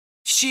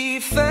She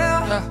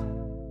fell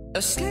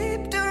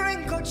asleep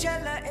during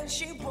Coachella and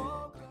she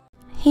woke up.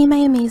 Hey my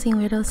amazing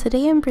weirdos,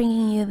 today I'm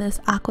bringing you this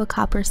aqua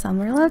copper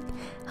summer look.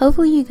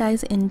 Hopefully you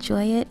guys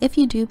enjoy it. If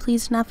you do,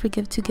 please do not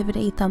forget to give it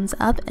a thumbs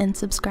up and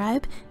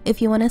subscribe.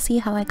 If you want to see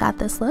how I got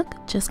this look,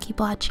 just keep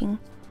watching.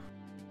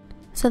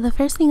 So the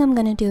first thing I'm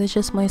going to do is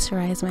just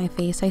moisturize my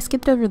face. I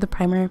skipped over the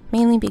primer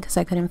mainly because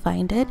I couldn't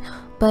find it,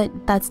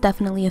 but that's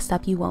definitely a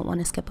step you won't want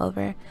to skip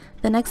over.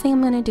 The next thing I'm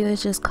going to do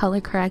is just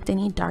color correct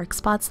any dark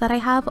spots that I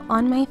have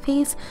on my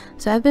face.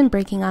 So I've been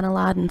breaking out a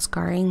lot and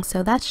scarring,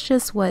 so that's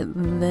just what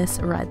this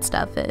red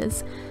stuff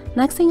is.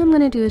 Next thing I'm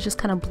going to do is just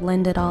kind of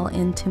blend it all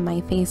into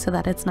my face so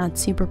that it's not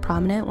super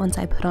prominent once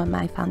I put on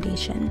my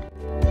foundation.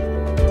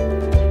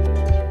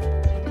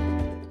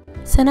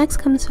 So next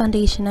comes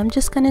foundation. I'm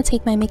just going to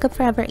take my Makeup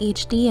Forever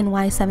HD in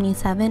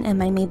Y77 and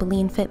my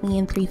Maybelline Fit Me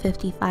in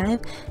 355,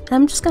 and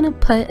I'm just going to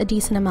put a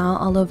decent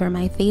amount all over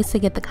my face to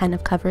get the kind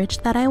of coverage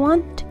that I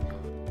want.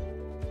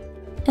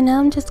 And now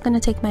I'm just going to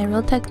take my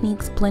Real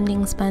Techniques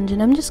blending sponge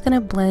and I'm just going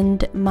to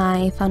blend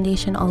my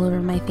foundation all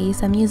over my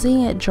face. I'm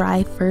using it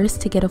dry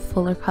first to get a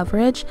fuller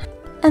coverage,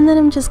 and then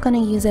I'm just going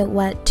to use it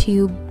wet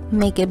to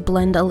make it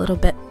blend a little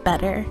bit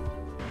better.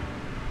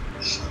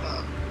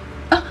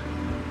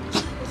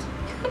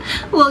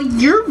 Well,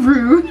 you're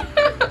rude. I'm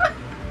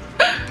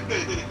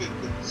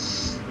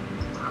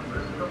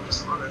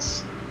just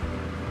honest.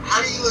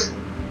 How do you look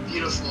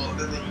beautiful and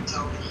then you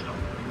tell me you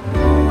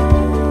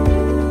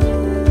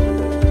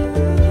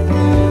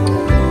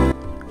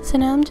don't? So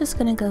now I'm just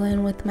going to go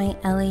in with my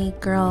LA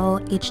Girl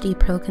HD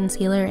Pro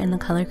Concealer in the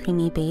color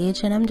Creamy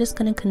Beige, and I'm just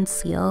going to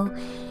conceal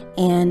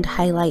and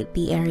highlight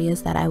the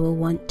areas that I will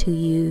want to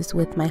use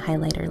with my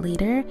highlighter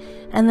later.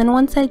 And then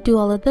once I do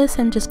all of this,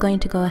 I'm just going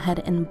to go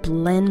ahead and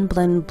blend,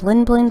 blend,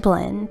 blend, blend,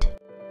 blend.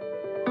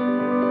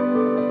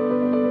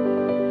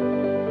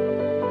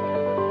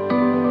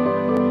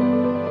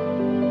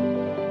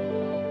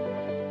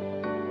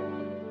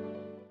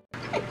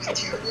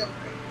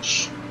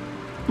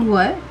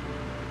 What?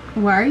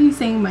 Why are you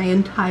saying my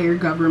entire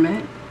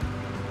government?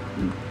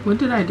 What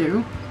did I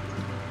do?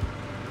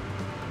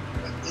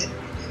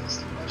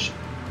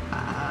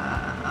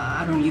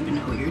 I don't even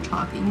know what you're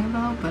talking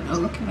about, but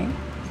okay.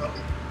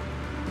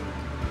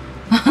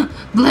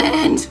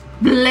 Blend!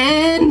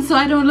 Blend so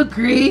I don't look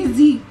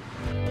crazy!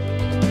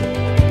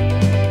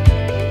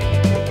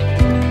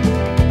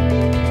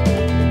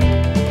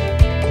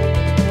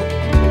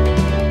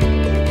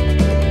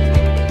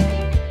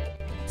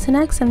 So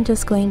next I'm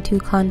just going to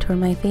contour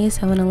my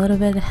face. I went a little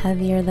bit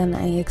heavier than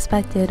I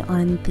expected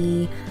on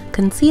the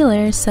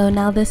concealer, so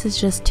now this is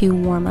just to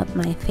warm up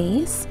my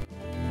face.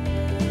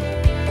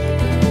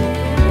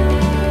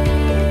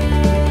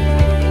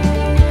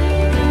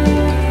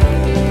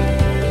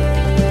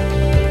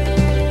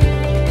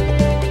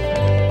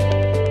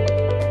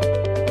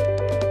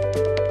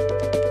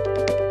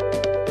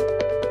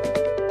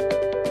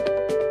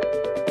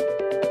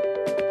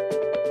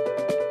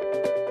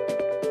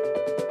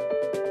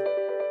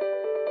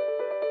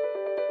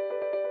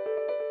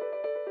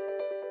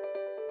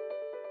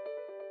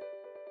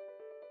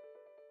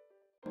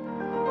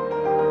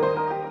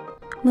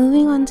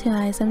 Moving on to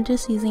eyes, I'm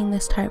just using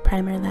this Tarte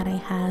primer that I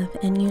have,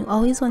 and you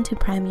always want to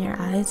prime your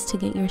eyes to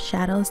get your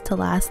shadows to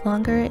last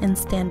longer and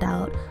stand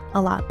out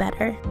a lot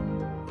better.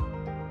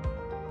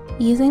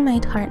 Using my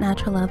Tarte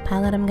Natural Love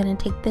palette, I'm going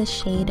to take this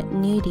shade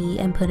Nudie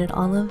and put it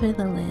all over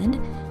the lid.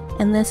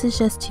 And this is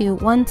just to,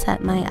 one,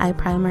 set my eye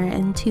primer,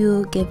 and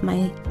two, give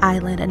my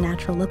eyelid a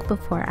natural look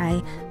before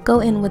I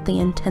go in with the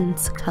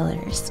intense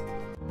colors.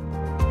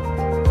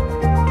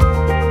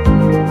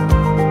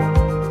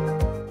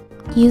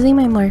 Using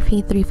my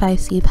Morphe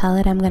 35C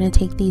palette, I'm going to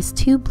take these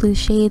two blue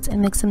shades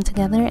and mix them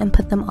together and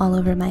put them all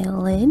over my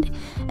lid.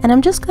 And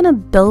I'm just going to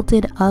build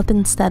it up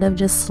instead of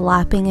just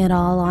slapping it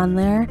all on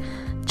there,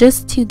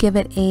 just to give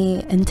it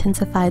a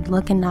intensified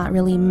look and not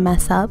really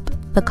mess up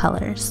the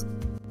colors.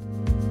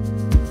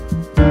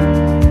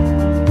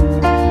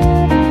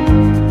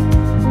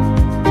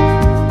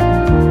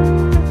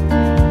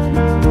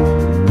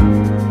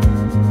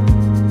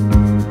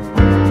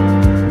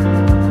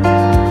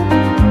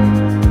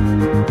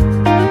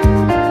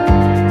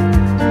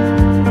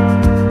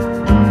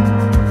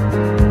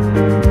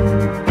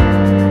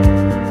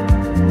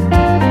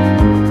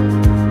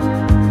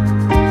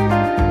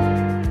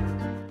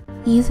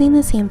 Using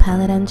the same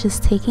palette, I'm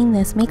just taking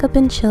this Makeup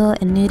and Chill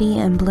and Nudie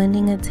and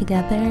blending it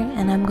together,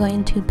 and I'm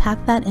going to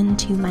pack that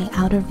into my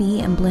outer V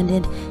and blend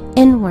it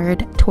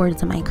inward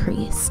towards my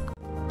crease.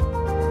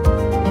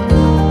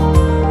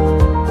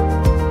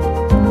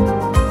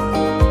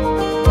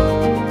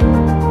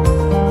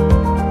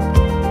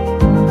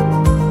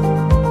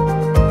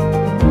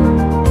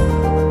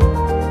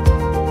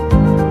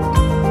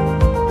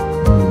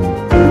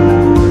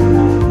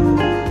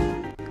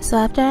 So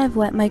after I've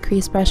wet my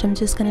crease brush, I'm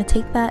just going to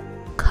take that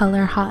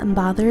color Hot and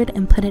Bothered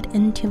and put it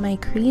into my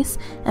crease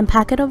and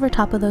pack it over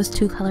top of those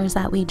two colors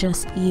that we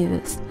just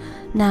used.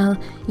 Now,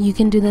 you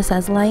can do this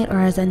as light or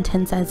as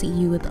intense as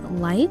you would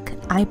like.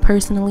 I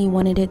personally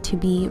wanted it to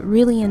be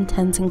really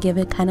intense and give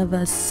it kind of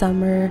a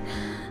summer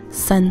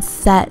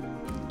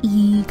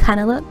sunset-y kind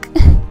of look.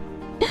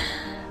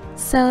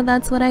 So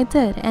that's what I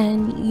did,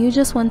 and you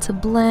just want to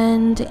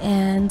blend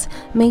and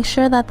make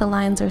sure that the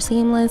lines are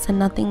seamless and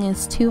nothing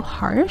is too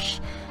harsh,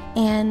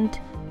 and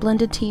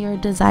blend it to your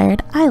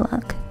desired eye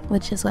look,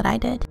 which is what I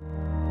did.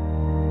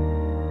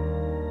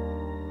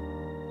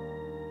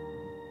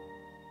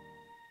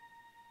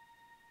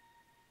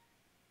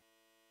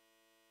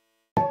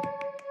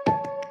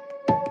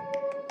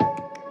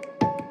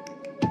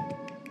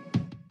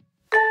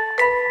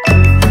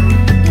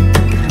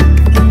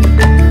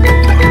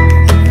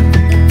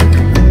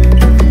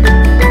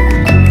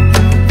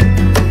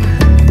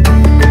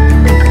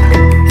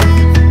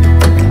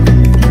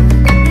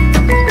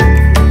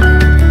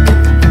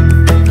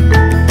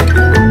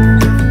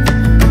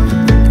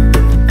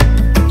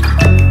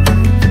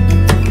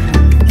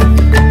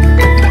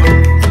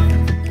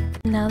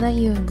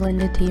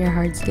 Blended to your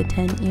heart's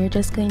content, you're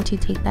just going to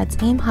take that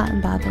same Hot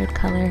and Bothered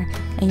color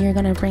and you're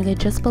going to bring it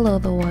just below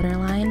the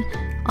waterline.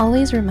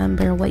 Always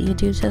remember, what you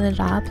do to the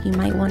top, you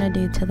might want to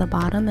do to the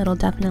bottom. It'll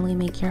definitely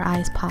make your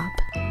eyes pop.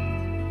 To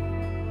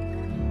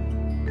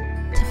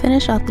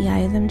finish off the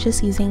eyes, I'm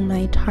just using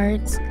my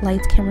Tarte's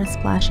Lights Camera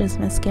Splashes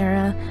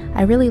mascara.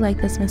 I really like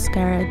this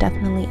mascara, it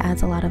definitely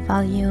adds a lot of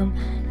volume.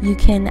 You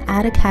can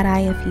add a cat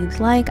eye if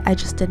you'd like, I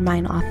just did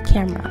mine off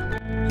camera.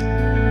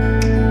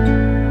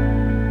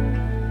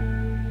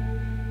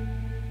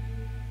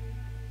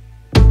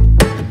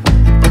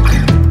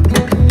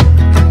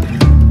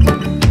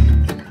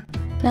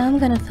 Now I'm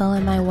going to fill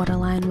in my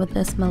waterline with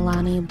this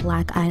Milani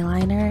black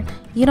eyeliner.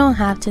 You don't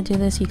have to do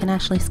this, you can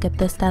actually skip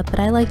this step, but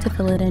I like to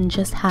fill it in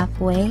just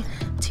halfway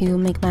to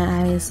make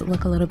my eyes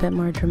look a little bit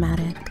more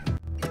dramatic.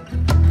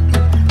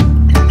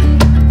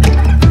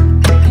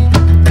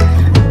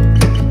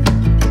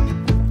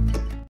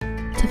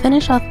 To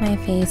finish off my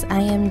face, I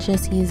am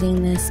just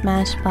using this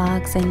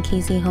Smashbox and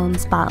Casey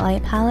Holmes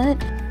Spotlight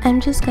palette. I'm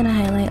just going to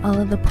highlight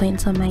all of the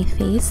points on my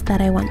face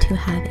that I want to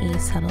have a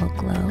subtle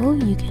glow.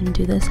 You can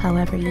do this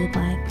however you'd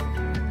like.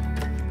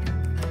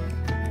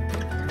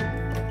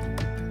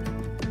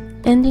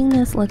 Ending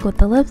this look with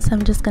the lips,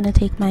 I'm just going to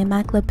take my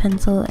MAC lip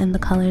pencil in the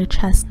color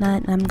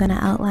Chestnut and I'm going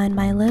to outline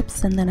my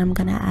lips, and then I'm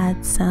going to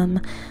add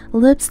some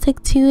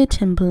lipstick to it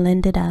and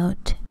blend it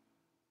out.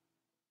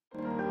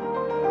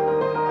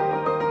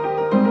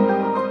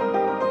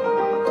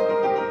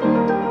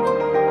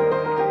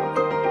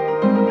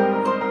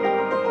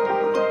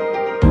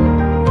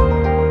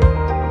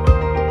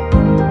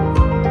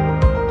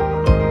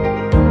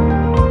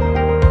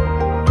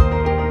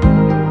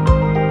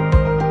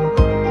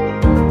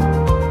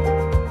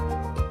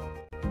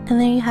 And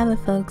there you have it,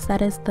 folks,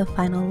 that is the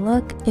final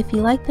look. If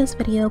you like this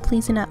video,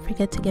 please do not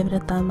forget to give it a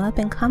thumb up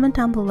and comment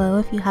down below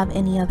if you have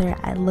any other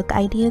look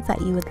ideas that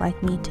you would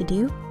like me to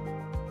do.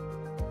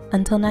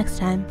 Until next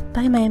time,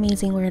 bye my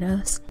amazing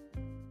weirdos.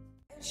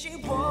 She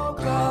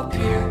woke up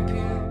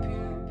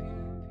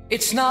here.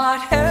 It's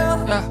not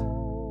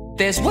hell.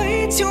 There's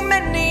way too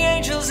many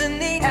angels in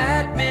the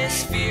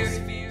atmosphere.